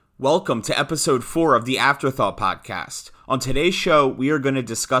Welcome to episode 4 of the Afterthought podcast. On today's show, we are going to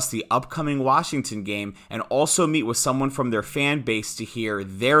discuss the upcoming Washington game and also meet with someone from their fan base to hear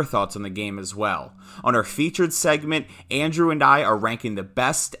their thoughts on the game as well. On our featured segment, Andrew and I are ranking the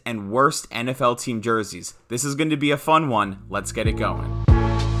best and worst NFL team jerseys. This is going to be a fun one. Let's get it going.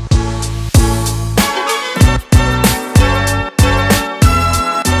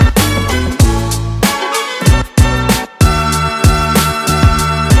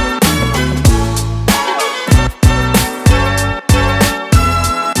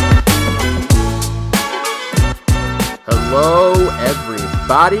 Hello,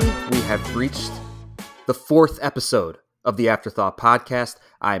 everybody. We have reached the 4th episode of the Afterthought podcast.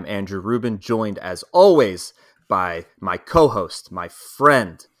 I'm Andrew Rubin, joined as always by my co-host, my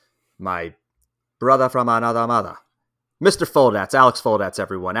friend, my brother from another mother, Mr. Foldats, Alex Foldats,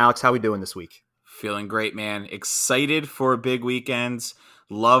 everyone. Alex, how we doing this week? Feeling great, man. Excited for big weekends.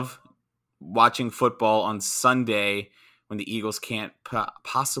 Love watching football on Sunday when the Eagles can't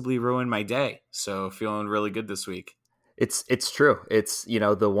possibly ruin my day. So feeling really good this week. It's true. It's,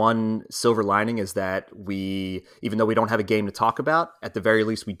 the one silver lining is that even though we don't have a game to talk about, at the very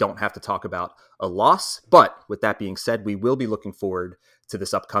least, we don't have to talk about a loss. But with that being said, we will be looking forward to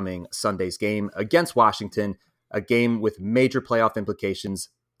this upcoming Sunday's game against Washington, a game with major playoff implications,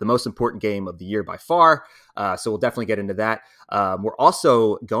 the most important game of the year by far. So we'll definitely get into that. We're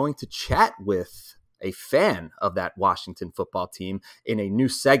also going to chat with a fan of that Washington football team in a new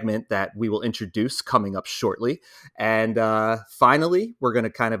segment that we will introduce coming up shortly. And finally, we're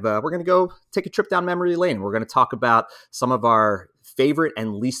going to go take a trip down memory lane. We're going to talk about some of our favorite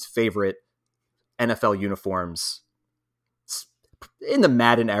and least favorite NFL uniforms in the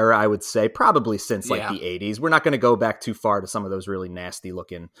Madden era, I would say, probably since the 80s. We're not going to go back too far to some of those really nasty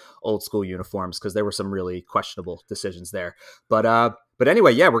looking old school uniforms because there were some really questionable decisions there. But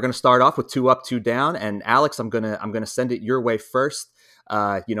anyway, we're going to start off with 2 up, 2 down. And Alex, I'm going to send it your way first.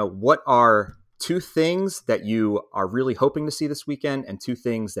 What are 2 things that you are really hoping to see this weekend and 2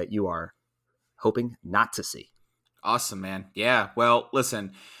 things that you are hoping not to see? Awesome, man. Yeah. Well,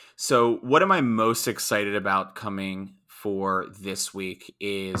 listen. So what am I most excited about coming for this week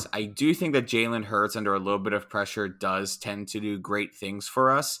is I do think that Jalen Hurts, under a little bit of pressure, does tend to do great things for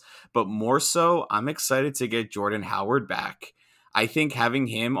us. But more so, I'm excited to get Jordan Howard back. I think having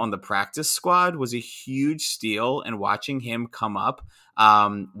him on the practice squad was a huge steal, and watching him come up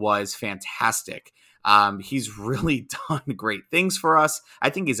was fantastic. He's really done great things for us. I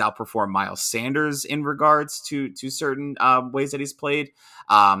think he's outperformed Miles Sanders in regards to certain ways that he's played.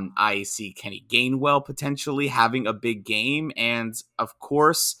 I see Kenny Gainwell potentially having a big game. And of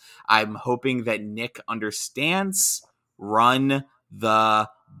course, I'm hoping that Nick understands run the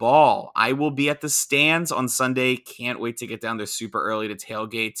ball. I will be at the stands on Sunday. Can't wait to get down there super early to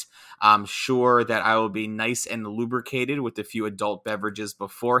tailgate. I'm sure that I will be nice and lubricated with a few adult beverages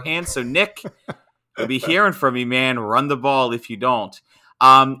beforehand. So Nick, you'll be hearing from me, man. Run the ball if you don't.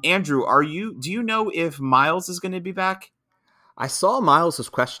 Andrew, do you know if Miles is going to be back? I saw Miles was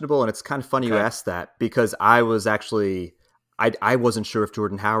questionable, and it's kind of funny you asked that because I was actually I wasn't sure if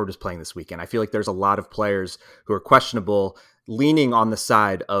Jordan Howard was playing this weekend. I feel like there's a lot of players who are questionable, leaning on the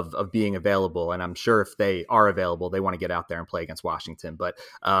side of being available. And I'm sure if they are available, they want to get out there and play against Washington. But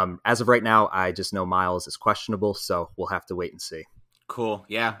as of right now, I just know Miles is questionable. So we'll have to wait and see. Cool.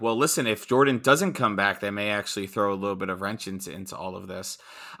 Yeah. Well, listen, if Jordan doesn't come back, that may actually throw a little bit of wrench into all of this.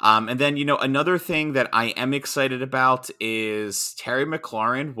 And then, another thing that I am excited about is Terry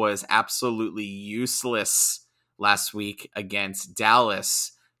McLaurin was absolutely useless last week against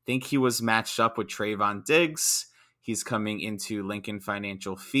Dallas. I think he was matched up with Trayvon Diggs. He's coming into Lincoln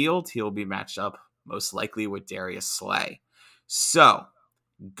Financial Field. He'll be matched up most likely with Darius Slay. So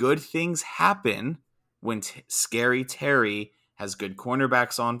good things happen when Scary Terry has good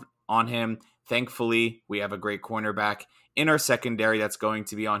cornerbacks on him. Thankfully, we have a great cornerback in our secondary that's going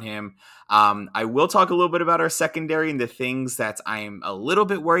to be on him. I will talk a little bit about our secondary and the things that I'm a little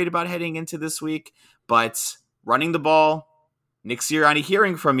bit worried about heading into this week. But running the ball, Nick Sirianni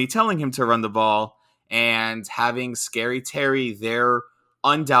hearing from me, telling him to run the ball, and having Scary Terry there,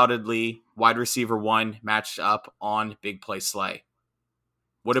 undoubtedly wide receiver 1 matched up on Big Play Slay.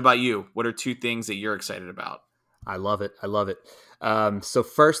 What about you? What are 2 things that you're excited about? I love it. So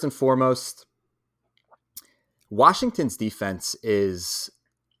first and foremost, Washington's defense is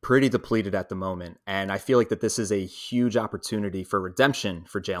pretty depleted at the moment. And I feel like that this is a huge opportunity for redemption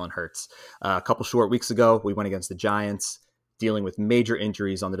for Jalen Hurts. A couple short weeks ago, we went against the Giants, dealing with major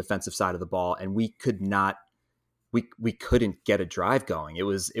injuries on the defensive side of the ball. And we couldn't get a drive going. It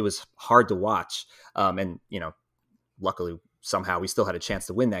was hard to watch. And, luckily somehow we still had a chance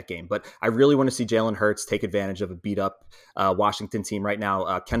to win that game. But I really want to see Jalen Hurts take advantage of a beat up Washington team right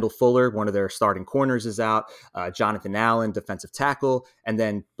now. Kendall Fuller, one of their starting corners, is out. Jonathan Allen, defensive tackle, and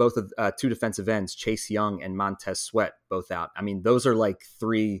then both of two defensive ends, Chase Young and Montez Sweat, both out. I mean, those are like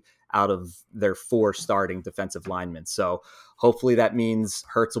 3 out of their 4 starting defensive linemen. So hopefully that means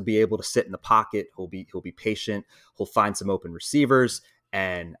Hurts will be able to sit in the pocket. He'll be patient. He'll find some open receivers.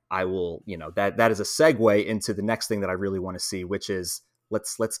 And I will, that is a segue into the next thing that I really want to see, which is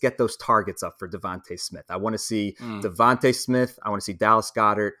let's get those targets up for Devontae Smith. I want to see Devontae Smith. I want to see Dallas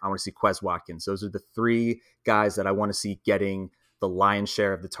Goedert. I want to see Quez Watkins. Those are the 3 guys that I want to see getting the lion's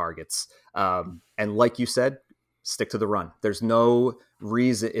share of the targets. And like you said, stick to the run. There's no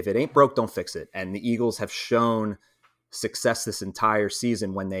reason, if it ain't broke, don't fix it. And the Eagles have shown success this entire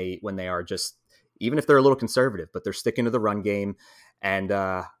season when they are just, even if they're a little conservative, but they're sticking to the run game. And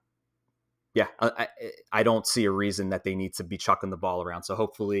I don't see a reason that they need to be chucking the ball around. So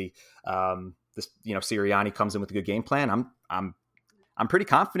hopefully, Sirianni comes in with a good game plan. I'm pretty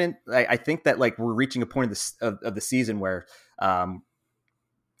confident. I think that like we're reaching a point of the season where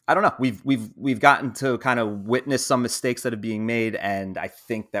I don't know. We've gotten to kind of witness some mistakes that are being made, and I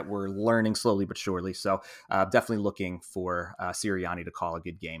think that we're learning slowly but surely. So definitely looking for Sirianni to call a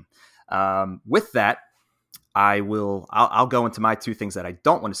good game. With that, I'll go into my 2 things that I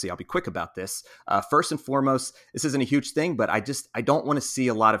don't want to see. I'll be quick about this. First and foremost, this isn't a huge thing, but I don't want to see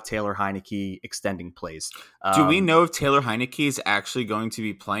a lot of Taylor Heineke extending plays. Do we know if Taylor Heineke is actually going to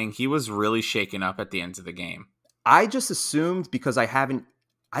be playing? He was really shaken up at the end of the game. I just assumed, because I haven't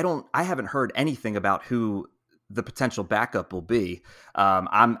heard anything about who the potential backup will be.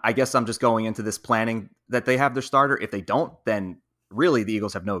 I guess I'm just going into this planning that they have their starter. If they don't, then really the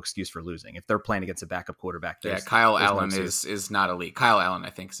Eagles have no excuse for losing. If they're playing against a backup quarterback, Kyle Allen is not elite. Kyle Allen, I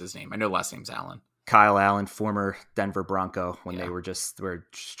think, is his name. I know last name's Allen. Kyle Allen, former Denver Bronco, when they were just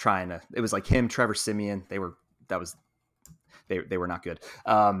trying to. It was like him, Trevor Siemian. They were not good.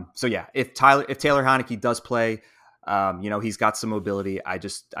 So yeah, if Taylor Heineke does play, he's got some mobility. I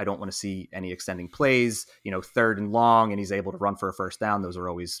don't want to see any extending plays. 3rd and long, and he's able to run for a first down. Those are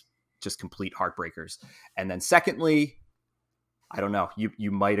always just complete heartbreakers. And then secondly, I don't know.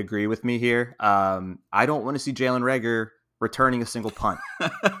 You might agree with me here. I don't want to see Jalen Reagor returning a single punt.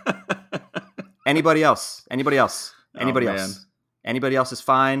 Anybody else? Anybody else is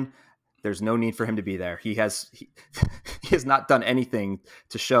fine. There's no need for him to be there. He has not done anything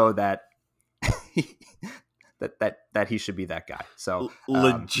to show that that he should be that guy. So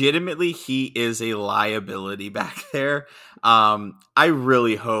legitimately, he is a liability back there. I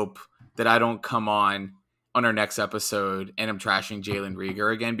really hope that I don't come on our next episode and I'm trashing Jalen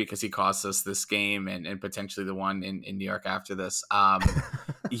Reagor again because he cost us this game and potentially the one in New York after this.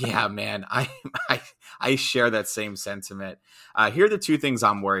 Yeah, man, I share that same sentiment. Here are the 2 things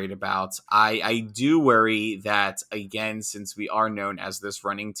I'm worried about. I do worry that, again, since we are known as this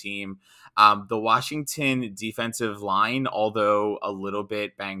running team, the Washington defensive line, although a little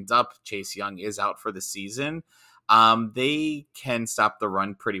bit banged up, Chase Young is out for the season. They can stop the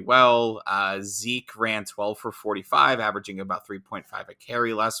run pretty well. Zeke ran 12 for 45, averaging about 3.5 a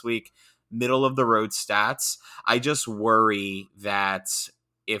carry last week. Middle of the road stats. I just worry that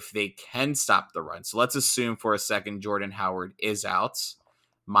if they can stop the run. So let's assume for a second Jordan Howard is out.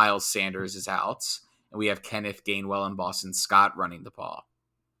 Miles Sanders is out. And we have Kenneth Gainwell and Boston Scott running the ball.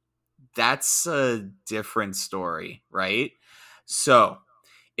 That's a different story, right? So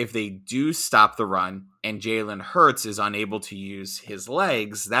if they do stop the run and Jalen Hurts is unable to use his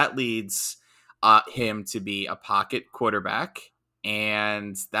legs, that leads him to be a pocket quarterback.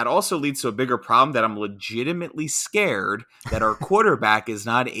 And that also leads to a bigger problem that I'm legitimately scared that our quarterback is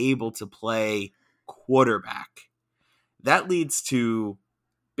not able to play quarterback. That leads to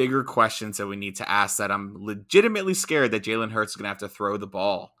bigger questions that we need to ask that I'm legitimately scared that Jalen Hurts is going to have to throw the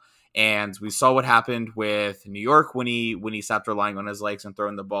ball. And we saw what happened with New York when he stopped relying on his legs and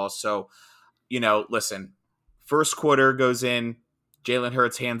throwing the ball. So, listen, first quarter goes in, Jalen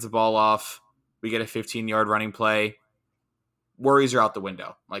Hurts hands the ball off. We get a 15-yard running play. Worries are out the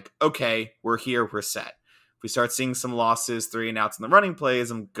window. Like, okay, we're here, we're set. If we start seeing some losses, 3 and outs in the running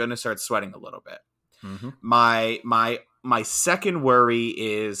plays, I'm going to start sweating a little bit. Mm-hmm. My second worry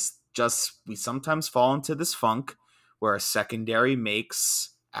is just we sometimes fall into this funk where a secondary makes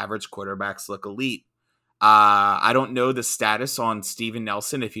average quarterbacks look elite. I don't know the status on Steven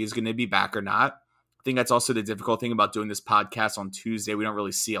Nelson, if he's going to be back or not. I think that's also the difficult thing about doing this podcast on Tuesday. We don't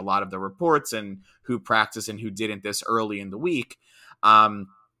really see a lot of the reports and who practiced and who didn't this early in the week.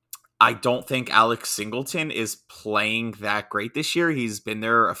 I don't think Alex Singleton is playing that great this year. He's been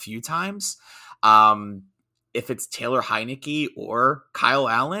there a few times. if it's Taylor Heineke or Kyle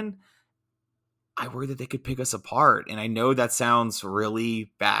Allen, I worry that they could pick us apart. And I know that sounds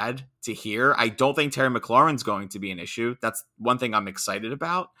really bad to hear. I don't think Terry McLaurin's going to be an issue. That's one thing I'm excited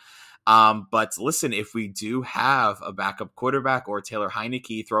about. But listen, if we do have a backup quarterback or Taylor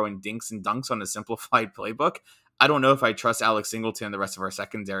Heineke throwing dinks and dunks on a simplified playbook, I don't know if I trust Alex Singleton and the rest of our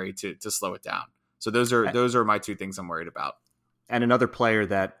secondary to slow it down. So those are my two things I'm worried about. And another player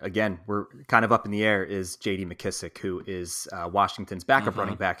that, again, we're kind of up in the air is J.D. McKissic, who is Washington's backup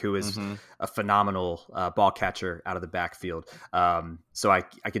running back, who is a phenomenal ball catcher out of the backfield. So I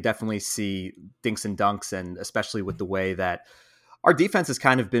could definitely see dinks and dunks, and especially with the way that our defense has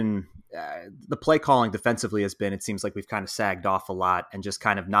kind of been, the play calling defensively has been, it seems like we've kind of sagged off a lot and just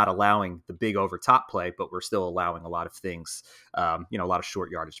kind of not allowing the big over top play, but we're still allowing a lot of things, a lot of short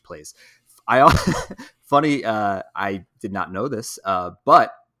yardage plays. Funny, I did not know this,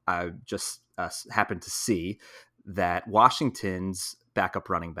 but I just happened to see that Washington's backup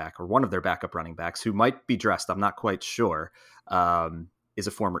running back, or one of their backup running backs, who might be dressed, I'm not quite sure, is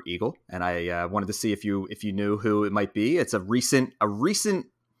a former Eagle, and I wanted to see if you knew who it might be. It's a recent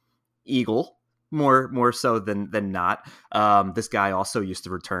Eagle, more so than not. This guy also used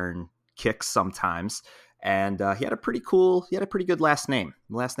to return kicks sometimes, and he had a pretty good last name.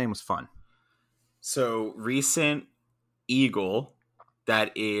 The last name was fun. So recent Eagle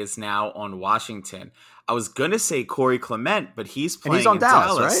that is now on Washington. I was gonna say Corey Clement, but he's playing on in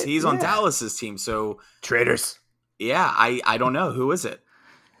Dallas, right? He's on Dallas's team. So traitors. Yeah, I don't know. Who is it?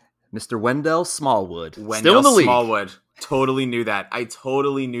 Mr. Wendell Smallwood. Still in the league. Smallwood. Totally knew that. I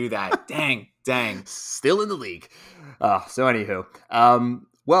totally knew that. Dang. Still in the league. So anywho,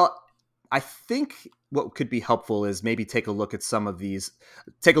 well, I think what could be helpful is maybe take a look at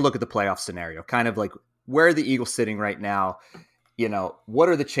the playoff scenario, kind of like where are the Eagles sitting right now? What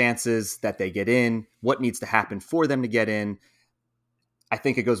are the chances that they get in? What needs to happen for them to get in? I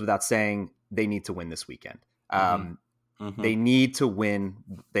think it goes without saying they need to win this weekend. They need to win.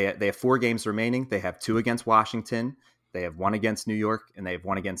 They have 4 games remaining. They have 2 against Washington. They have 1 against New York, and they have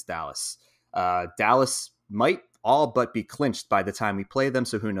 1 against Dallas. Dallas might all but be clinched by the time we play them.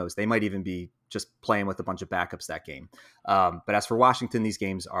 So who knows? They might even be just playing with a bunch of backups that game. But as for Washington, these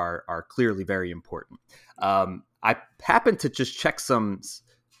games are clearly very important. I happened to just check some.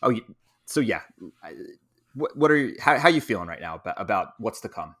 Oh, so yeah. What are you? How are you feeling right now about what's to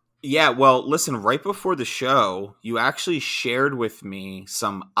come? Yeah, well, listen, right before the show, you actually shared with me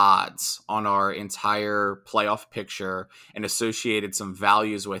some odds on our entire playoff picture and associated some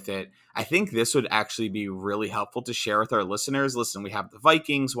values with it. I think this would actually be really helpful to share with our listeners. Listen, we have the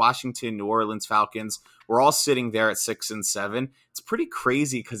Vikings, Washington, New Orleans Falcons. We're all sitting there at 6 and 7. It's pretty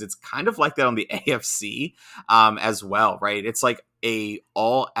crazy because it's kind of like that on the AFC as well, right? It's like a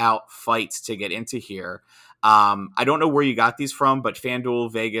all-out fight to get into here. I don't know where you got these from, but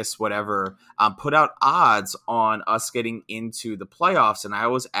FanDuel, Vegas, whatever, put out odds on us getting into the playoffs, and I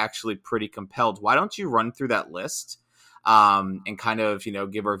was actually pretty compelled. Why don't you run through that list and kind of,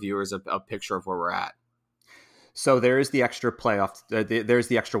 give our viewers a picture of where we're at? So there is the extra playoff. There's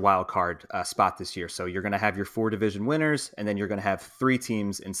the extra wild card spot this year. So you're going to have your 4 division winners, and then you're going to have 3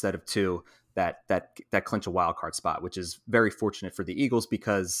 teams instead of 2 that clinch a wild card spot, which is very fortunate for the Eagles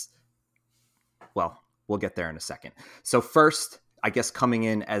because, well, we'll get there in a second. So first, I guess coming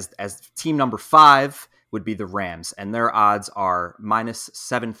in as team number 5 would be the Rams, and their odds are minus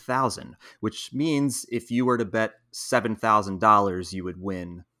 7,000, which means if you were to bet $7,000, you would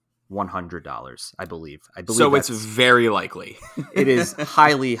win $100, I believe. So it's very likely. It is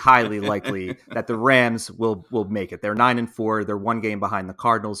highly, highly likely that the Rams will make it. They're 9-4. They're 1 game behind the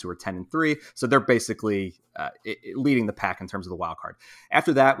Cardinals, who are 10-3. So they're basically leading the pack in terms of the wild card.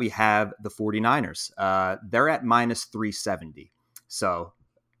 After that, we have the 49ers. They're at minus 370.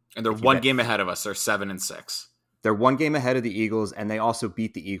 And they're 1 game ahead of us. They're 7-6. They're 1 game ahead of the Eagles, and they also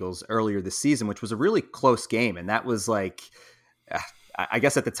beat the Eagles earlier this season, which was a really close game. And that was like, I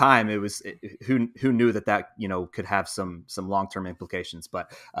guess at the time it was who knew that could have some long-term implications,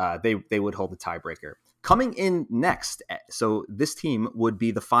 but they would hold the tiebreaker. Coming in next, so this team would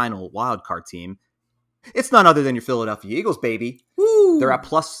be the final wild card team. It's none other than your Philadelphia Eagles, baby. Woo! They're at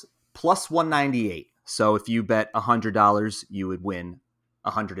plus 198. So if you bet $100, you would win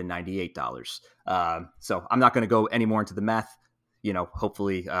 $198. So I'm not going to go any more into the math.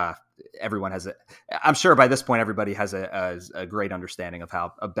 Hopefully everyone has I'm sure by this point everybody has a great understanding of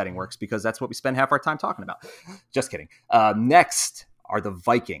how betting works, because that's what we spend half our time talking about. Just kidding. Next are the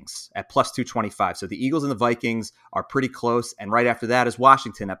Vikings at plus 225. So the Eagles and the Vikings are pretty close. And right after that is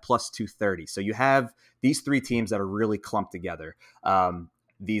Washington at plus 230. So you have these 3 teams that are really clumped together.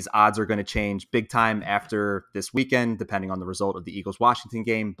 these odds are going to change big time after this weekend, depending on the result of the Eagles-Washington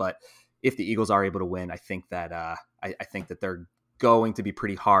game. But if the Eagles are able to win, I think that I think that they're going to be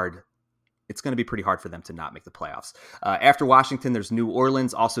pretty hard. It's going to be pretty hard for them to not make the playoffs. After Washington, there's New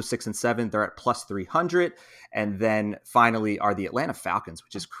Orleans, also 6-7. They're at plus 300. And then finally are the Atlanta Falcons,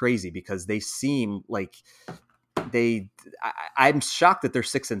 which is crazy because they seem like I'm shocked that they're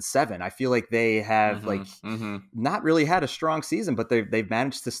 6-7. I feel like they have not really had a strong season, but they've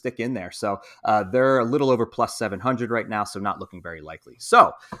managed to stick in there. So they're a little over plus 700 right now, so not looking very likely.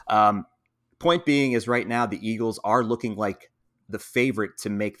 So point being is right now the Eagles are looking like the favorite to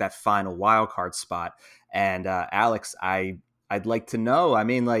make that final wild card spot. And Alex, I'd like to know, I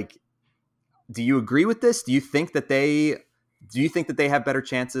mean, like, do you agree with this? Do you think that they have better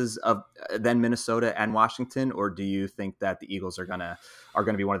chances than Minnesota and Washington, or do you think that the Eagles are gonna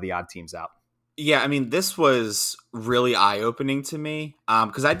be one of the odd teams out? Yeah, I mean, this was really eye-opening to me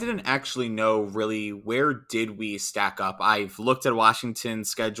because I didn't actually know really where did we stack up. I've looked at Washington's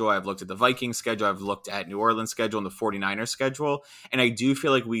schedule, I've looked at the Vikings schedule, I've looked at New Orleans schedule and the 49ers schedule, and I do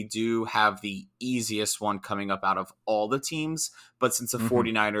feel like we do have the easiest one coming up out of all the teams, but since the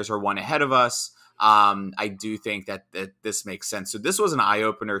 49ers are one ahead of us, I do think that this makes sense. So this was an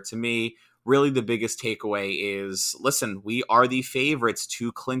eye-opener to me. Really, the biggest takeaway is, listen, we are the favorites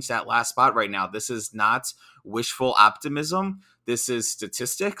to clinch that last spot right now. This is not wishful optimism. This is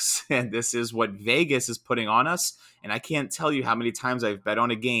statistics, and this is what Vegas is putting on us. And I can't tell you how many times I've bet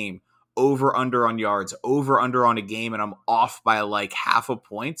on a game, over, under on yards, over, under on a game, and I'm off by like half a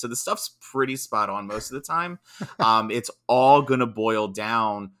point. So the stuff's pretty spot on most of the time. It's all going to boil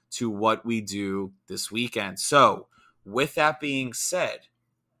down to what we do this weekend. So with that being said,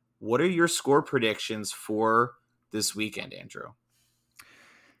 what are your score predictions for this weekend, Andrew?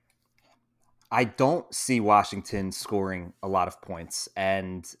 I don't see Washington scoring a lot of points,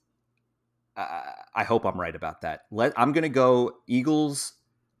 and I hope I'm right about that. I'm going to go Eagles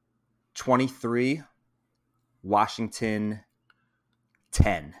 23, Washington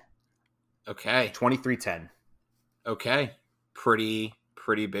 10. Okay. 23-10. Okay. Pretty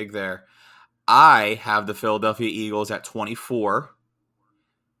big there. I have the Philadelphia Eagles at 24.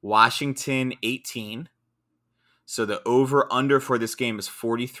 Washington 18. So the over-under for this game is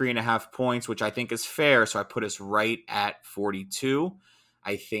 43.5 points, which I think is fair. So I put us right at 42.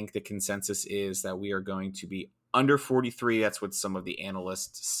 I think the consensus is that we are going to be under 43. That's what some of the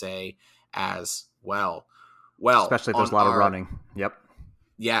analysts say as well. Well, especially if there's a lot of running. Yep.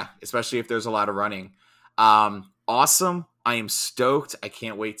 Yeah, especially if there's a lot of running. Awesome. I am stoked. I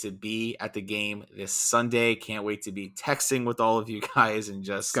can't wait to be at the game this Sunday. Can't wait to be texting with all of you guys and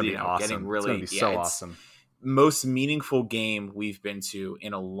just awesome. Getting really it's gonna be so awesome. Most meaningful game we've been to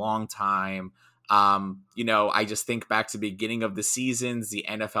in a long time. I just think back to the beginning of the seasons. The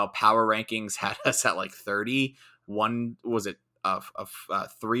NFL power rankings had us at like 30. One was it a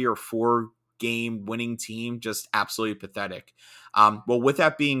 3 or 4 game winning team? Just absolutely pathetic. Well, with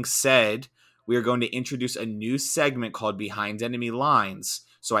that being said, we are going to introduce a new segment called Behind Enemy Lines.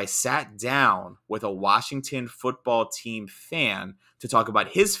 So I sat down with a Washington football team fan to talk about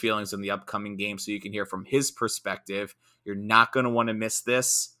his feelings in the upcoming game so you can hear from his perspective. You're not going to want to miss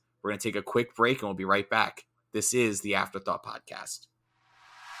this. We're going to take a quick break and we'll be right back. This is the Afterthought Podcast.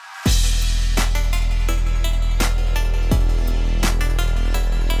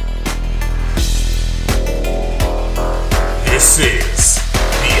 This is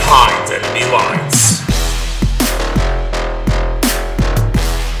Behind Enemy Lines.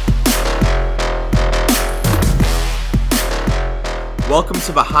 Welcome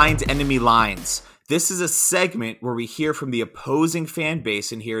to Behind Enemy Lines. This is a segment where we hear from the opposing fan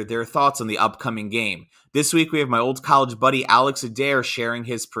base and hear their thoughts on the upcoming game. This week we have my old college buddy Alex Adair sharing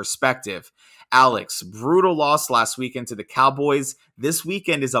his perspective. Alex, brutal loss last weekend to the Cowboys. This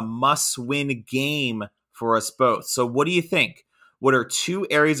weekend is a must-win game for us both. So what do you think? What are 2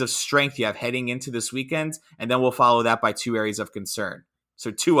 areas of strength you have heading into this weekend? And then we'll follow that by 2 areas of concern. So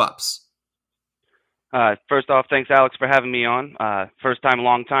 2 ups. First off, thanks, Alex, for having me on. First time,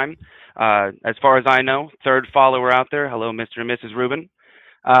 long time. As far as I know, 3rd follower out there. Hello, Mr. and Mrs. Rubin.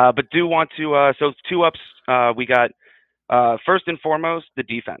 But do want to, so 2 ups. We got, first and foremost, the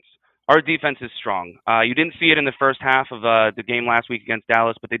defense. Our defense is strong. You didn't see it in the first half of the game last week against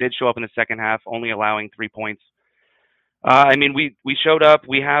Dallas, but they did show up in the second half, only allowing 3 points. We showed up.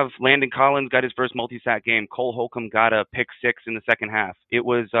 We have Landon Collins got his first multi-sack game. Cole Holcomb got a pick 6 in the second half. It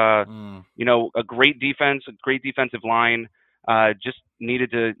was, a great defense, a great defensive line. Just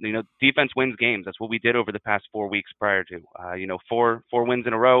needed to, defense wins games. That's what we did over the past 4 weeks prior to, 4 wins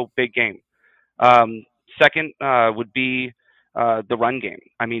in a row, big game. Second would be the run game.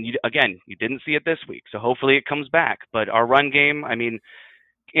 I mean, you didn't see it this week, so hopefully it comes back. But our run game, I mean,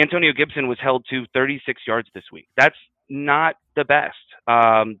 Antonio Gibson was held to 36 yards this week. That's not the best.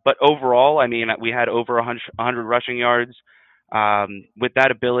 But overall, I mean, we had over 100 rushing yards. With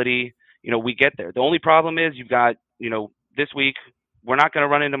that ability, we get there. The only problem is you've got, this week, we're not going to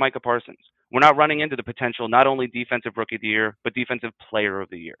run into Micah Parsons. We're not running into the potential, not only defensive rookie of the year, but defensive player of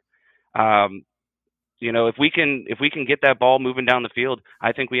the year. If we can get that ball moving down the field,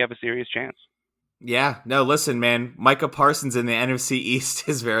 I think we have a serious chance. Yeah, no, listen, man, Micah Parsons in the NFC East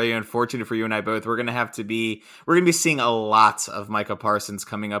is very unfortunate for you and I both. We're going to be seeing a lot of Micah Parsons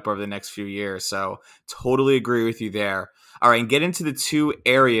coming up over the next few years. So totally agree with you there. All right, and get into the two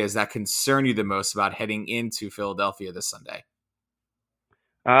areas that concern you the most about heading into Philadelphia this Sunday.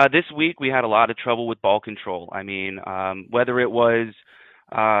 This week we had a lot of trouble with ball control. I mean, whether it was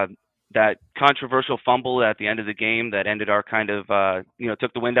that controversial fumble at the end of the game that ended our kind of,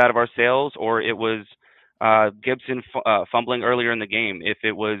 took the wind out of our sails, or it was Gibson fumbling earlier in the game. If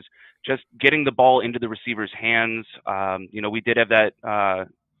it was just getting the ball into the receiver's hands, we did have that.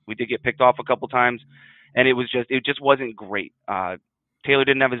 We did get picked off a couple times, and it just wasn't great. Taylor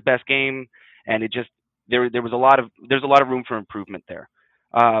didn't have his best game, and there's a lot of room for improvement there.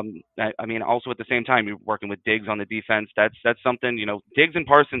 I mean, also at the same time, you're working with Diggs on the defense. That's something, Diggs and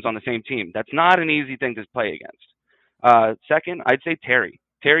Parsons on the same team. That's not an easy thing to play against. Second, I'd say Terry.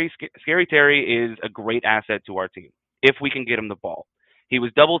 Scary Terry is a great asset to our team if we can get him the ball. He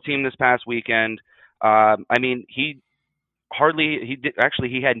was double teamed this past weekend. I mean, he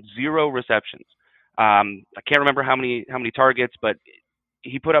had 0 receptions. I can't remember how many targets, but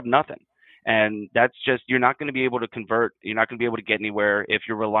he put up nothing. And that's just, you're not going to be able to convert. You're not going to be able to get anywhere if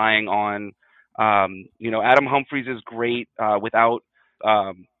you're relying on, Adam Humphries is great without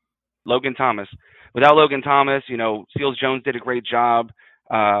Logan Thomas. Without Logan Thomas, Seals Jones did a great job,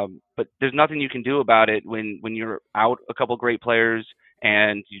 but there's nothing you can do about it when you're out a couple great players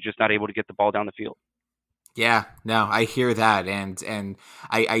and you're just not able to get the ball down the field. Yeah, no, I hear that. And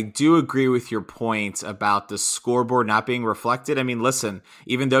I do agree with your point about the scoreboard not being reflected. I mean, listen,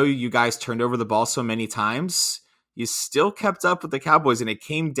 even though you guys turned over the ball so many times, you still kept up with the Cowboys, and it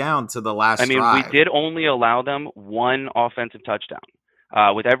came down to the last drive. We did only allow them 1 offensive touchdown.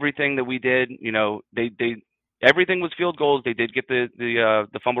 With everything that we did, they everything was field goals. They did get the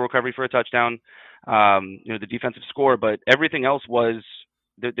fumble recovery for a touchdown, the defensive score, but everything else was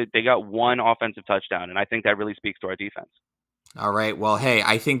they got 1 offensive touchdown, and I think that really speaks to our defense. All right. Well, hey,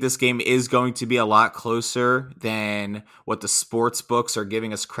 I think this game is going to be a lot closer than what the sports books are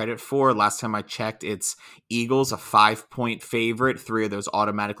giving us credit for. Last time I checked, it's Eagles, a 5-point favorite. 3 of those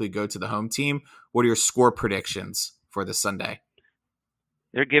automatically go to the home team. What are your score predictions for this Sunday?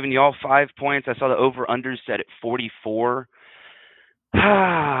 They're giving you all 5 points. I saw the over-under set at 44.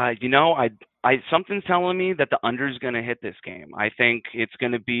 Something's telling me that the under is going to hit this game. I think it's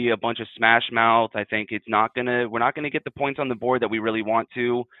going to be a bunch of smash mouth. I think we're not going to get the points on the board that we really want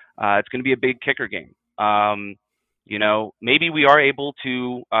to. It's going to be a big kicker game. Maybe we are able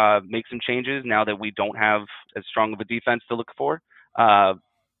to make some changes now that we don't have as strong of a defense to look for.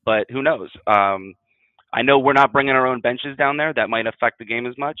 But who knows? I know we're not bringing our own benches down there. That might affect the game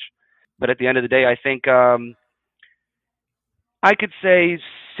as much. But at the end of the day, I think I could say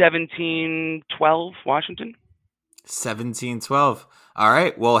 17-12 Washington. 17-12. All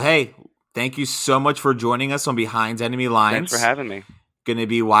right. Well, hey, thank you so much for joining us on Behind Enemy Lines. Thanks for having me. Going to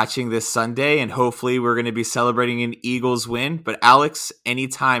be watching this Sunday, and hopefully we're going to be celebrating an Eagles win. But Alex,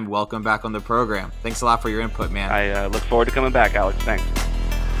 anytime, welcome back on the program. Thanks a lot for your input, man. I look forward to coming back, Alex. Thanks.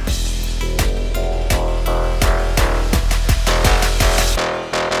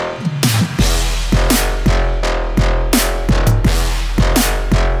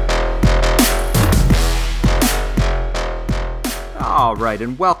 All right,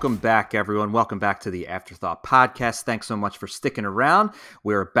 and welcome back, everyone. Welcome back to the Afterthought Podcast. Thanks so much for sticking around.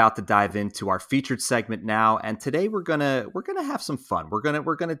 We're about to dive into our featured segment now, and today we're gonna have some fun. We're gonna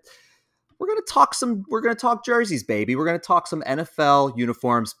talk jerseys, baby. We're gonna talk some NFL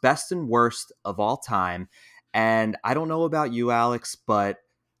uniforms, best and worst of all time. And I don't know about you, Alex, but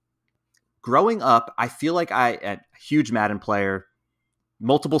growing up, I feel like a huge Madden player,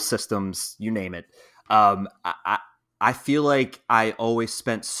 multiple systems, you name it. I feel like I always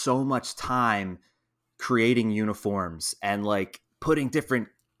spent so much time creating uniforms and like putting different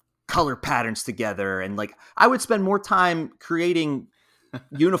color patterns together. And like, I would spend more time creating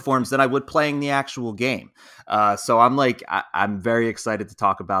uniforms than I would playing the actual game. So I'm very excited to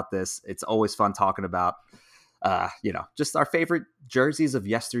talk about this. It's always fun talking about just our favorite jerseys of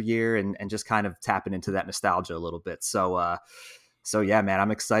yesteryear and just kind of tapping into that nostalgia a little bit. So yeah, man,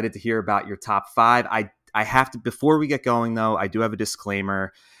 I'm excited to hear about your top 5. I have to, before we get going though, I do have a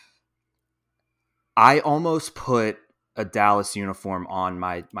disclaimer. I almost put a Dallas uniform on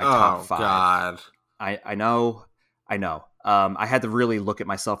my top 5. God. I know. I had to really look at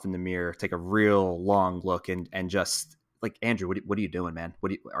myself in the mirror, take a real long look, and just like, Andrew, what are you doing, man?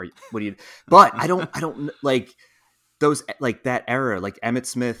 What are you? But I don't like those, like that era, like Emmitt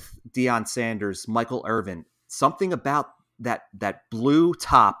Smith, Deion Sanders, Michael Irvin. Something about that blue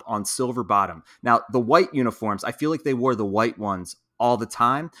top on silver bottom. Now the white uniforms, I feel like they wore the white ones all the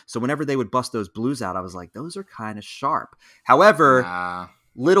time. So whenever they would bust those blues out, I was like, those are kind of sharp. However,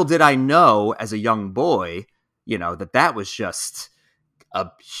 little did I know as a young boy, that was just a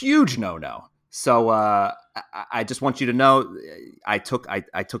huge no-no. So I just want you to know I took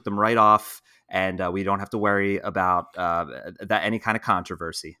them right off, and we don't have to worry about that any kind of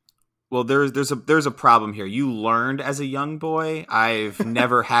controversy. Well, there's a problem here. You learned as a young boy. I've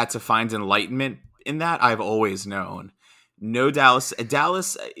never had to find enlightenment in that. I've always known. No Dallas.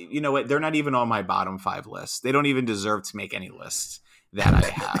 You know what? They're not even on my bottom 5 list. They don't even deserve to make any list that I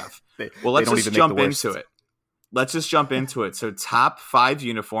have. Let's just jump into it. Let's just jump into it. So top 5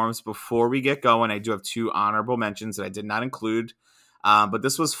 uniforms. Before we get going, I do have 2 honorable mentions that I did not include. But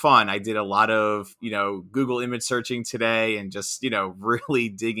this was fun. I did a lot of, Google image searching today and just, really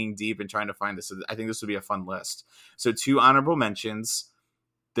digging deep and trying to find this. So I think this would be a fun list. So 2 honorable mentions: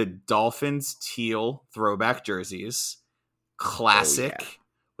 the Dolphins teal throwback jerseys, classic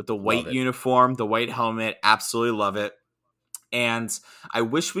with the white uniform, the white helmet. Absolutely love it. And I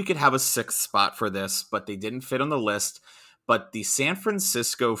wish we could have a 6th spot for this, but they didn't fit on the list. But the San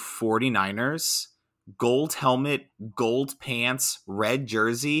Francisco 49ers, gold helmet, gold pants, red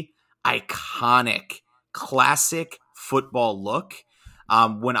jersey, iconic, classic football look.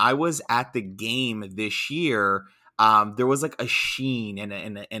 When I was at the game this year, there was like a sheen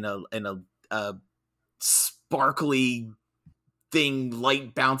and a sparkly thing,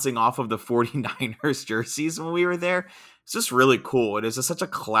 light bouncing off of the 49ers jerseys when we were there. It's just really cool. It is such a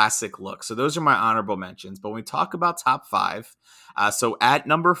classic look. So those are my honorable mentions. But when we talk about top 5, so at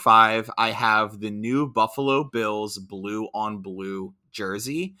number 5, I have the new Buffalo Bills blue on blue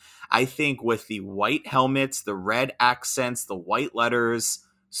jersey. I think with the white helmets, the red accents, the white letters,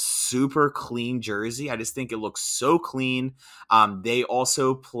 super clean jersey. I just think it looks so clean. They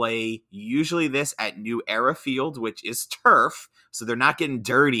also play usually this at New Era Field, which is turf. So they're not getting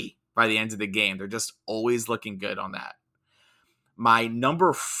dirty by the end of the game. They're just always looking good on that. My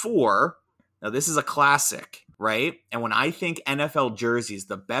number 4, now this is a classic, right? And when I think NFL jerseys,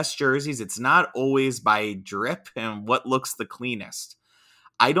 the best jerseys, it's not always by drip and what looks the cleanest.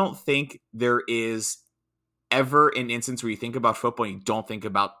 I don't think there is ever an instance where you think about football and you don't think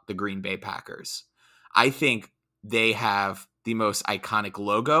about the Green Bay Packers. I think they have the most iconic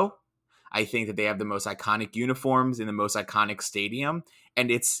logo. I think that they have the most iconic uniforms in the most iconic stadium. And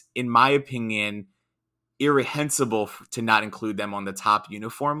it's, in my opinion, irrehensible to not include them on the top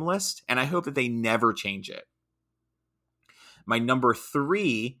uniform list, and I hope that they never change it. My number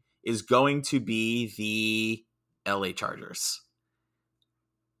 3 is going to be the LA Chargers.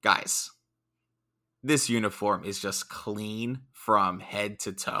 Guys, this uniform is just clean from head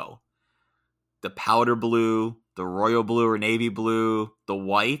to toe. The powder blue, the royal blue or navy blue, the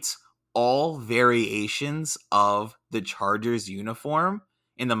white, all variations of the Chargers uniform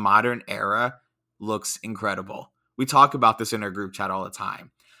in the modern era looks incredible. We talk about this in our group chat all the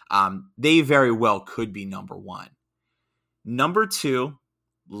time. They very well could be number 1. Number 2,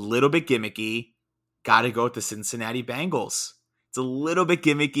 little bit gimmicky. Got to go with the Cincinnati Bengals. It's a little bit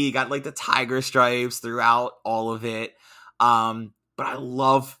gimmicky. Got like the tiger stripes throughout all of it. But I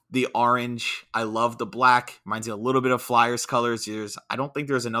love the orange. I love the black. Reminds me a little bit of Flyers colors. I don't think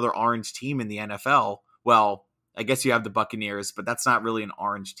there's another orange team in the NFL. Well, I guess you have the Buccaneers, but that's not really an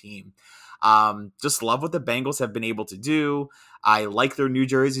orange team. Just love what the Bengals have been able to do. I like their new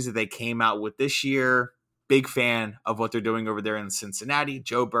jerseys that they came out with this year. Big fan of what they're doing over there in Cincinnati.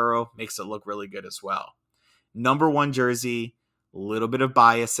 Joe Burrow makes it look really good as well. Number 1 jersey, a little bit of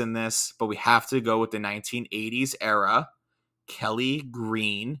bias in this, but we have to go with the 1980s era. Kelly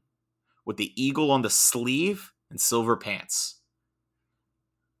green with the eagle on the sleeve and silver pants.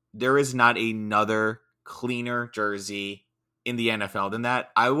 There is not another cleaner jersey in the NFL than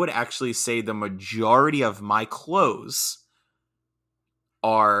that. I would actually say the majority of my clothes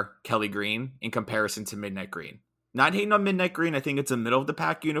are Kelly green in comparison to midnight green. Not hating on midnight green. I think it's a middle of the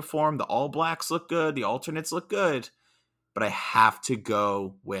pack uniform. The all blacks look good. The alternates look good. But I have to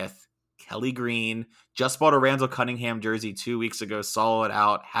go with Kelly Green. Just bought a Randall Cunningham jersey 2 weeks ago. Saw it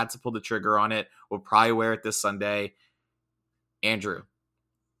out. Had to pull the trigger on it. Will probably wear it this Sunday. Andrew,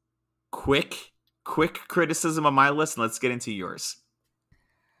 quick criticism on my list, and let's get into yours.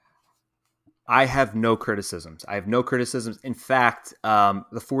 I have no criticisms. In fact, the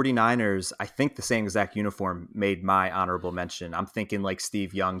 49ers, I think the same exact uniform made my honorable mention. I'm thinking like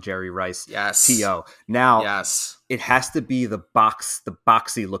Steve Young, Jerry Rice, Yes. T.O. Now, Yes. it has to be the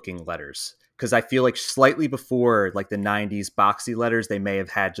boxy looking letters. Because I feel like slightly before like the 90s boxy letters, they may have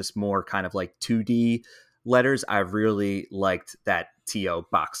had just more kind of like 2D letters. I really liked that T.O.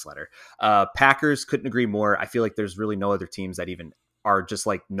 box letter. Packers, couldn't agree more. I feel like there's really no other teams that even are just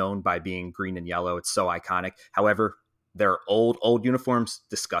like known by being green and yellow. It's so iconic. However, they're old uniforms,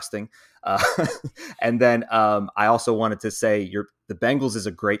 disgusting. And then I also wanted to say the Bengals is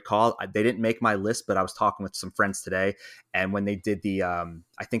a great call. They didn't make my list, but I was talking with some friends today, and when they did the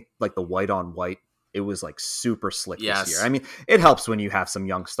I think like the white on white, it was like super slick this year. I mean, it helps when you have some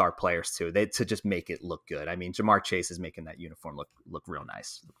young star players too, to just make it look good. I mean, Jamar Chase is making that uniform look real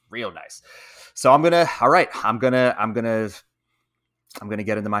nice. So I'm gonna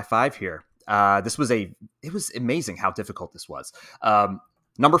get into my 5 here. It was amazing how difficult this was.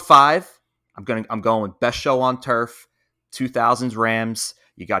 Number 5, I'm going with best show on turf, 2000s Rams.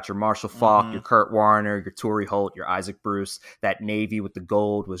 You got your Marshall Faulk, your Kurt Warner, your Torrey Holt, your Isaac Bruce. That navy with the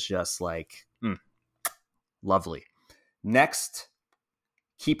gold was just like lovely. Next,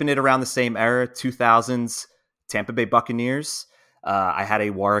 keeping it around the same era, 2000s Tampa Bay Buccaneers. I had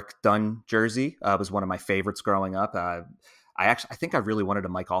a Warwick Dunn jersey. It was one of my favorites growing up. I think I really wanted a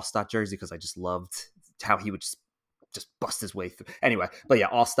Mike Allstott jersey because I just loved how he would just bust his way through. Anyway, but yeah,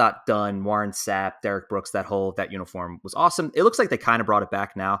 Allstott, Dunn, Warren Sapp, Derek Brooks, that uniform was awesome. It looks like they kind of brought it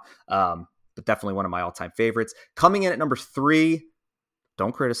back now, but definitely one of my all-time favorites. Coming in at number 3,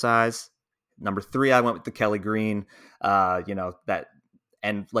 don't criticize. Number 3, I went with the Kelly Green.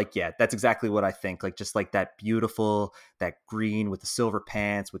 And like, yeah, that's exactly what I think. Like, just like that beautiful, that green with the silver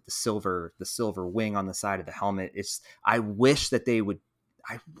pants, with the silver wing on the side of the helmet. I wish they would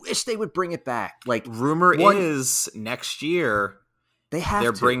bring it back. Like, rumor is next year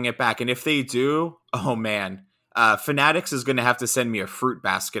they're bringing it back. And if they do, oh man, Fanatics is going to have to send me a fruit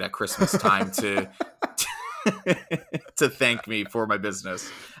basket at Christmas time to thank me for my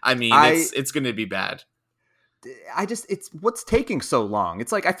business. I mean, it's going to be bad. It's what's taking so long.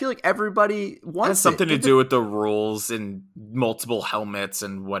 It's like, I feel like everybody wants it has something to do with the rules and multiple helmets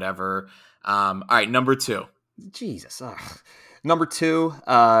and whatever. All right, number 2. Jesus. Number 2,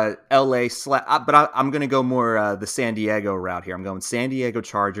 LA but I'm going to go more the San Diego route here. I'm going San Diego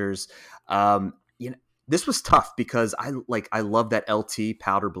Chargers. This was tough because I love that LT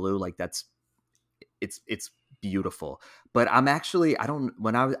powder blue. Like it's beautiful, but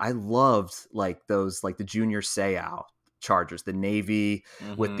I loved like those, like the Junior Seau Chargers, the navy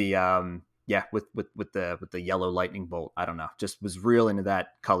with the with the yellow lightning bolt. I don't know, just was real into that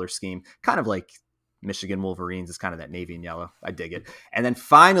color scheme, kind of like Michigan Wolverines is kind of that navy and yellow. I dig it. And then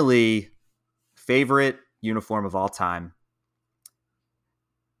finally, favorite uniform of all time,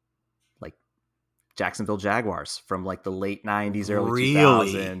 like Jacksonville Jaguars from like the late 90s, early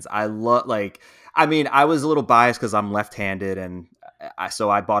 2000s. I was a little biased because I'm left-handed, and so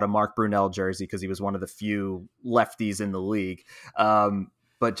I bought a Mark Brunell jersey because he was one of the few lefties in the league.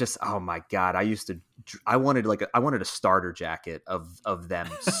 But just, oh my God, I wanted a starter jacket of them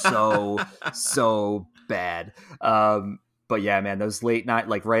so bad. But yeah, man, those late night,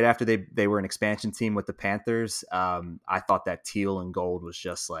 like right after they were an expansion team with the Panthers, I thought that teal and gold was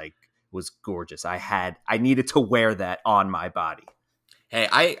just like, was gorgeous. I needed to wear that on my body. Hey,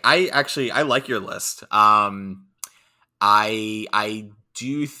 I like your list. I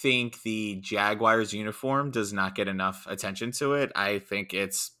do think the Jaguars uniform does not get enough attention to it. I think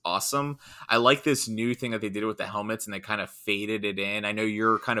it's awesome. I like this new thing that they did with the helmets, and they kind of faded it in. I know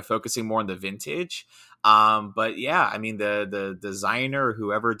you're kind of focusing more on the vintage. But yeah, I mean, the designer or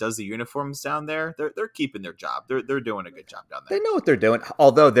whoever does the uniforms down there, they're keeping their job. They're doing a good job down there. They know what they're doing.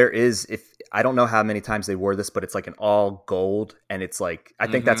 Although there is, I don't know how many times they wore this, but it's like an all gold, and it's like, I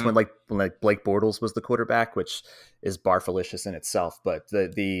think that's when Blake Bortles was the quarterback, which is barfalicious in itself. But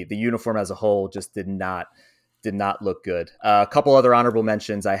the uniform as a whole just did not look good. A couple other honorable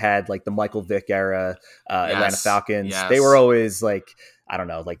mentions. I had like the Michael Vick era Atlanta Falcons. Yes. They were always like, I don't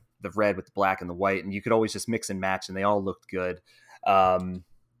know, like the red with the black and the white, and you could always just mix and match, and they all looked good. And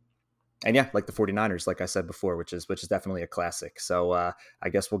yeah, like the 49ers, like I said before, which is definitely a classic. So I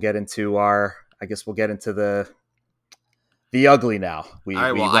guess we'll get into the ugly now.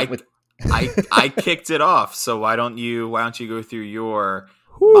 I kicked it off, so why don't you go through your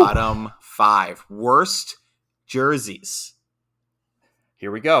bottom 5 worst jerseys.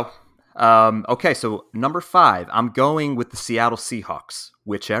 Here we go. Okay, so number 5, I'm going with the Seattle Seahawks.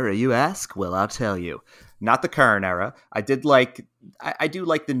 Which era, you ask? Well, I'll tell you. Not the current era. I do like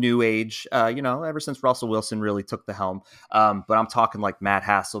the new age, ever since Russell Wilson really took the helm. But I'm talking like Matt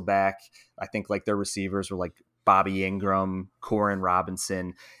Hasselbeck. I think like their receivers were like Bobby Ingram, Corin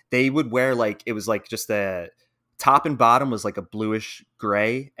Robinson. They would wear like, it was like just the top and bottom was like a bluish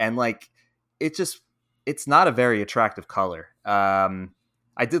gray. And like, it's not a very attractive color.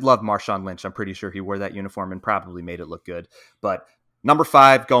 I did love Marshawn Lynch. I'm pretty sure he wore that uniform and probably made it look good. But number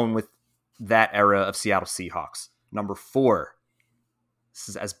 5, going with that era of Seattle Seahawks. Number 4, this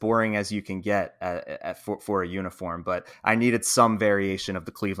is as boring as you can get for a uniform, but I needed some variation of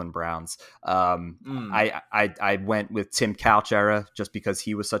the Cleveland Browns. I went with Tim Couch era just because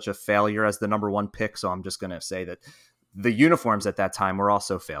he was such a failure as the number 1 pick. So I'm just going to say that the uniforms at that time were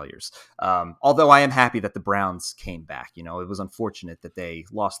also failures. Although I am happy that the Browns came back. It was unfortunate that they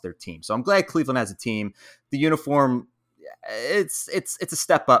lost their team. So I'm glad Cleveland has a team. The uniform, it's a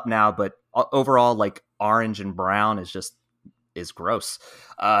step up now, but overall, like orange and brown is gross.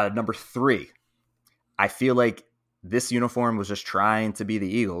 Number 3, I feel like this uniform was just trying to be the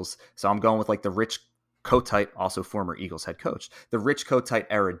Eagles. So I'm going with like the Rich Kotite, also former Eagles head coach, the Rich Kotite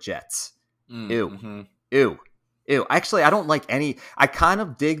era Jets. Ew. Actually, I don't like any. I kind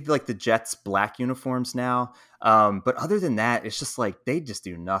of dig like the Jets black uniforms now. But other than that, it's just like they just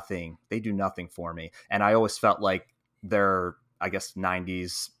do nothing. They do nothing for me. And I always felt like their, I guess,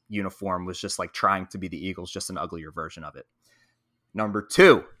 90s uniform was just like trying to be the Eagles, just an uglier version of it. Number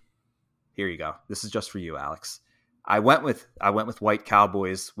 2. Here you go. This is just for you, Alex. I went with white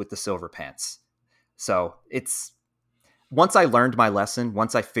Cowboys with the silver pants. So it's, once I learned my lesson,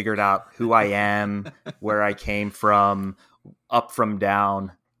 once I figured out who I am, where I came from, up from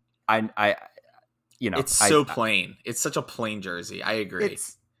down, it's so plain. It's such a plain jersey. I agree.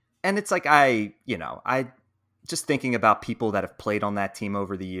 It's like I just thinking about people that have played on that team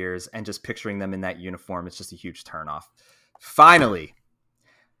over the years and just picturing them in that uniform, it's just a huge turnoff. Finally,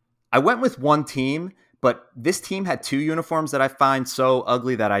 I went with one team, but this team had 2 uniforms that I find so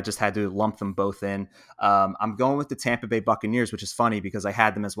ugly that I just had to lump them both in. I'm going with the Tampa Bay Buccaneers, which is funny because I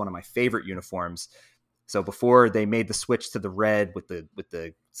had them as one of my favorite uniforms. So before they made the switch to the red with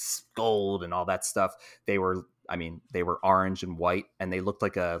the gold and all that stuff, they were orange and white, and they looked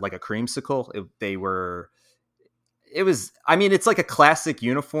like a creamsicle. It's like a classic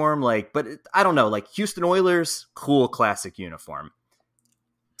uniform, I don't know, like Houston Oilers, cool classic uniform.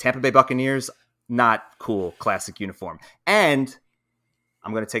 Tampa Bay Buccaneers, not cool classic uniform. And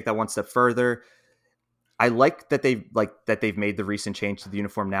I'm going to take that one step further. I like that they've made the recent change to the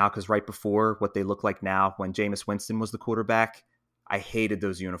uniform now, because right before, what they look like now, when Jameis Winston was the quarterback, I hated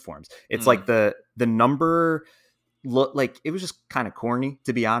those uniforms. It's like the number look like it was just kind of corny,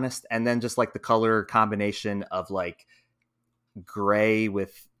 to be honest. And then just like the color combination of like gray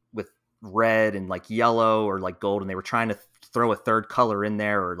with red and like yellow or like gold, and they were trying to throw a third color in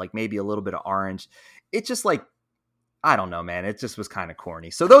there, or like maybe a little bit of orange. It just like, I don't know, man. It just was kind of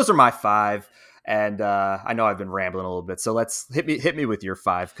corny. So those are my 5. And I know I've been rambling a little bit, so let's hit me with your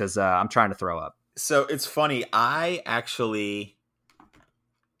 5, because I'm trying to throw up. So it's funny. I actually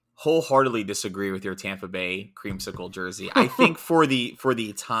wholeheartedly disagree with your Tampa Bay creamsicle jersey. I think for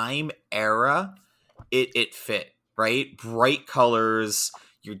the time era, it fit, right? Bright colors.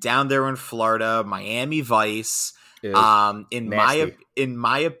 You're down there in Florida, Miami Vice. In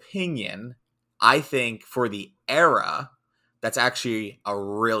my opinion, I think for the era, that's actually a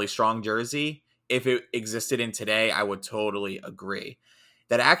really strong jersey. If it existed in today, I would totally agree.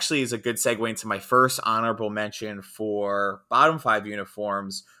 That actually is a good segue into my first honorable mention for bottom 5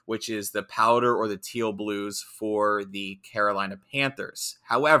 uniforms, which is the powder or the teal blues for the Carolina Panthers.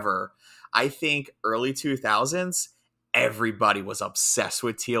 However, I think early 2000s, everybody was obsessed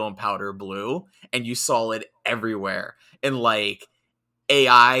with teal and powder blue, and you saw it everywhere. And like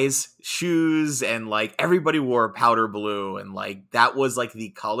AI's shoes, and like everybody wore powder blue, and like that was like the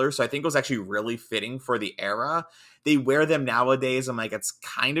color. So I think it was actually really fitting for the era. They wear them nowadays. I'm like, it's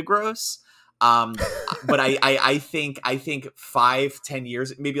kind of gross. But I think 5-10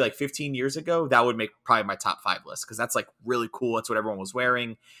 years, maybe like 15 years ago, that would make probably my top 5 list, because that's like really cool. That's what everyone was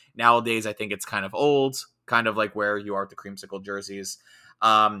wearing. Nowadays, I think it's kind of old, kind of like where you are with the creamsicle jerseys.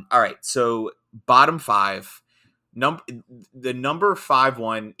 All right, so bottom 5. The number 5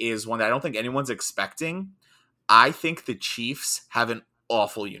 one is one that I don't think anyone's expecting. I think the Chiefs have an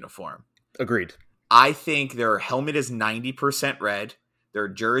awful uniform. Agreed. I think their helmet is 90% red. Their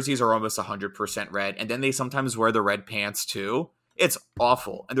jerseys are almost 100% red. And then they sometimes wear the red pants too. It's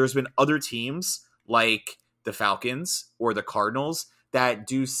awful. And there's been other teams like the Falcons or the Cardinals that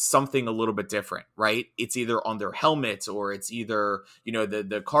do something a little bit different, right? It's either on their helmets or it's either,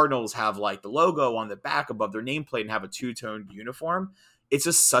 the Cardinals have like the logo on the back above their nameplate and have a two-toned uniform. It's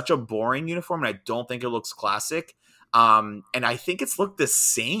just such a boring uniform, and I don't think it looks classic. And I think it's looked the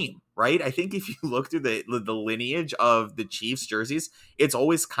same, right? I think if you look through the lineage of the Chiefs jerseys, it's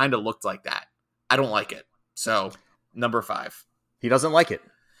always kind of looked like that. I don't like it. So, number 5. He doesn't like it.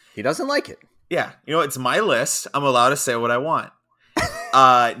 He doesn't like it. Yeah. It's my list. I'm allowed to say what I want.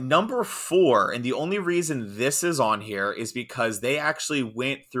 Number 4, and the only reason this is on here is because they actually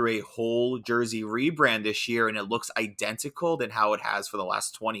went through a whole jersey rebrand this year, and it looks identical than how it has for the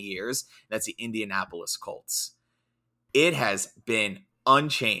last 20 years. That's the Indianapolis Colts. It has been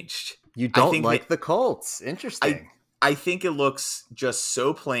unchanged. You don't like the Colts. Interesting. I think it looks just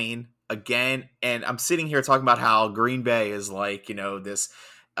so plain again. And I'm sitting here talking about how Green Bay is like,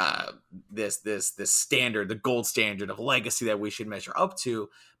 this standard, the gold standard of legacy that we should measure up to.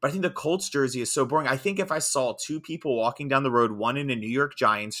 But I think the Colts jersey is so boring. I think if I saw 2 people walking down the road, one in a New York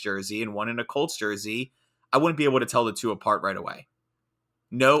Giants jersey and one in a Colts jersey, I wouldn't be able to tell the two apart right away.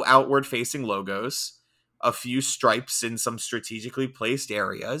 No outward facing logos. A few stripes in some strategically placed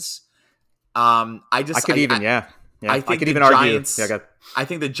areas. I could even argue. I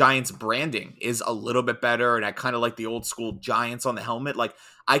think the Giants branding is a little bit better, and I kind of like the old school Giants on the helmet. Like,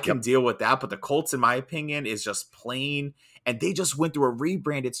 I can deal with that, but the Colts, in my opinion, is just plain. And they just went through a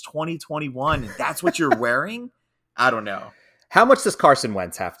rebrand. It's 2021, and that's what you're wearing. I don't know. How much does Carson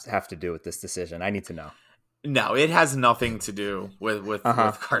Wentz have to do with this decision? I need to know. No, it has nothing to do with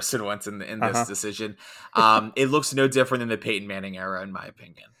Carson Wentz in this decision. It looks no different than the Peyton Manning era, in my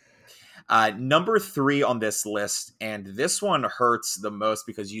opinion. Number 3 on this list, and this one hurts the most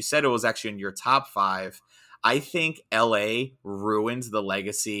because you said it was actually in your top 5. I think LA ruined the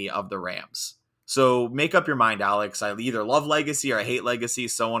legacy of the Rams. So make up your mind, Alex. I either love legacy or I hate legacy,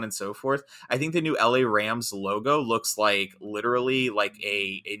 so on and so forth. I think the new LA Rams logo looks like literally like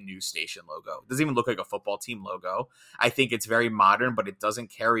a news station logo. It doesn't even look like a football team logo. I think it's very modern, but it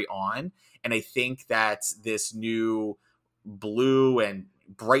doesn't carry on. And I think that this new blue and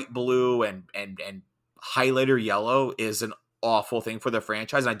bright blue and highlighter yellow is an awful thing for the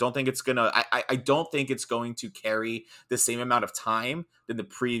franchise. And I don't think it's going to carry the same amount of time than the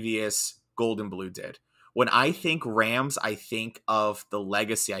previous gold and blue did. When I think Rams, I think of the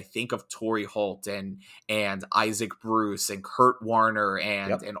legacy. I think of Torrey Holt and Isaac Bruce and Kurt Warner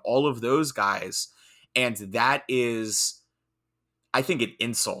and all of those guys. And that is, I think, an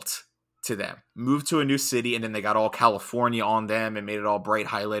insult to them. Moved to a new city and then they got all California on them and made it all bright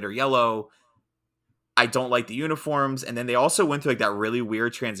highlighter yellow. I don't like the uniforms. And then they also went through like that really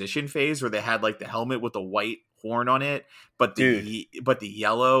weird transition phase where they had like the helmet with the white horn on it, but the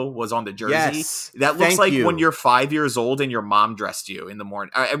yellow was on the jersey. Yes, that looks like when you're 5 years old and your mom dressed you in the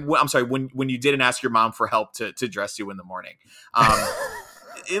morning. I'm sorry, when you didn't ask your mom for help to dress you in the morning.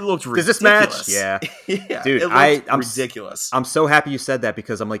 It looked ridiculous. Does this match? Yeah. Yeah, dude, I'm ridiculous. I'm so happy you said that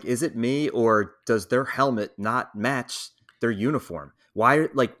because I'm like, is it me or does their helmet not match their uniform? Why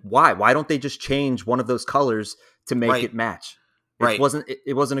don't they just change one of those colors to make it match? It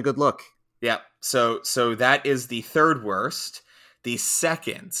wasn't a good look. Yeah. So that is the third worst. The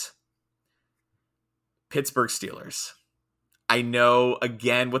second, Pittsburgh Steelers. I know,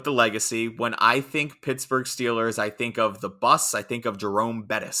 again, with the legacy, when I think Pittsburgh Steelers, I think of the bus. I think of Jerome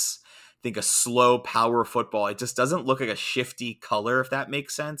Bettis. I think of slow power football. It just doesn't look like a shifty color, if that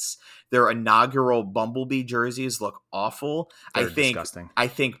makes sense. Their inaugural Bumblebee jerseys look awful. They're disgusting. I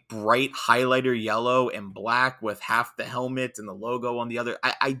think bright highlighter yellow and black with half the helmet and the logo on the other.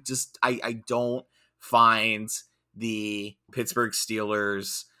 I don't find the Pittsburgh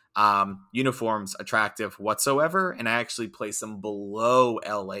Steelers uniforms attractive whatsoever, and I actually place them below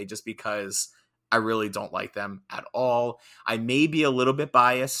LA just because I really don't like them at all. I may be a little bit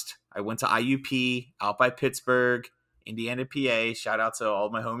biased. I went to IUP out by Pittsburgh, Indiana, PA. Shout out to all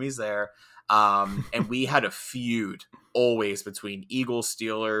my homies there. And we had a feud always between Eagles,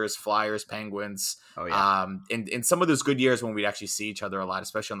 Steelers, Flyers, Penguins. Oh, yeah. In some of those good years when we'd actually see each other a lot,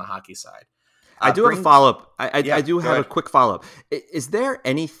 especially on the hockey side. I do have a follow-up. I do have a quick follow-up. Is there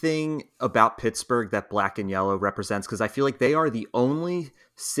anything about Pittsburgh that black and yellow represents? Because I feel like they are the only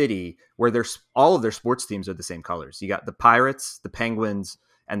city where all of their sports teams are the same colors. You got the Pirates, the Penguins,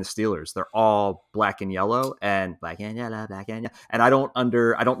 and the Steelers. They're all black and yellow, and and I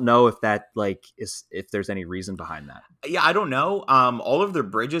don't know if that like is if there's any reason behind that. Yeah, I don't know. All of their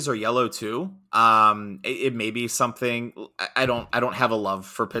bridges are yellow too. It may be something. I don't have a love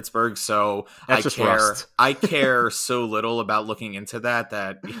for Pittsburgh, so That's just rust. I care so little about looking into that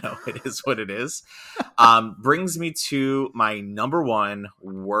it is what it is. Brings me to my number one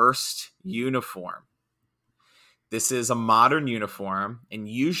worst uniform. This is a modern uniform, and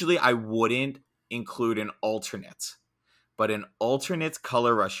usually I wouldn't include an alternate, but an alternate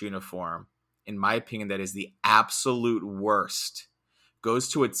color rush uniform, in my opinion, that is the absolute worst, goes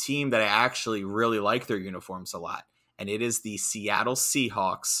to a team that I actually really like their uniforms a lot, and it is the Seattle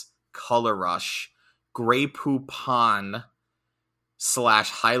Seahawks color rush Grey Poupon /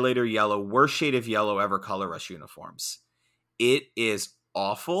 highlighter yellow, worst shade of yellow ever color rush uniforms. It is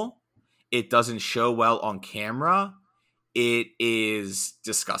awful. It doesn't show well on camera. It is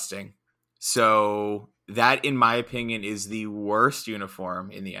disgusting. So that, in my opinion, is the worst uniform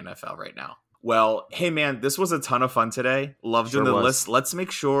in the NFL right now. Well, hey man, this was a ton of fun today. Loved doing the list. Let's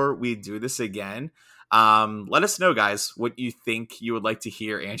make sure we do this again. Let us know, guys, what you think you would like to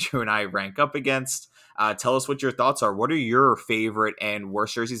hear Andrew and I rank up against. Tell us what your thoughts are. What are your favorite and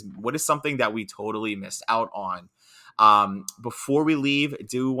worst jerseys? What is something that we totally missed out on? Before we leave, I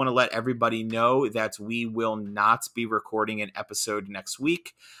do want to let everybody know that we will not be recording an episode next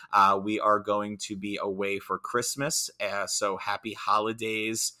week. We are going to be away for Christmas. So happy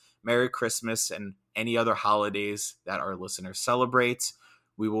holidays, Merry Christmas, and any other holidays that our listeners celebrate.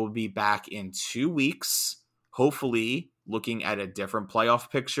 We will be back in 2 weeks, hopefully looking at a different playoff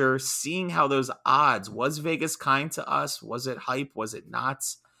picture, seeing how those odds, was Vegas kind to us? Was it hype? Was it not?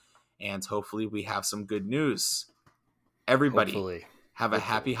 And hopefully we have some good news. Everybody, have a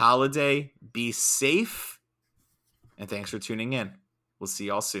happy holiday. Be safe. And thanks for tuning in. We'll see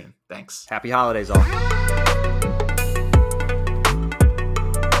y'all soon. Thanks. Happy holidays, all.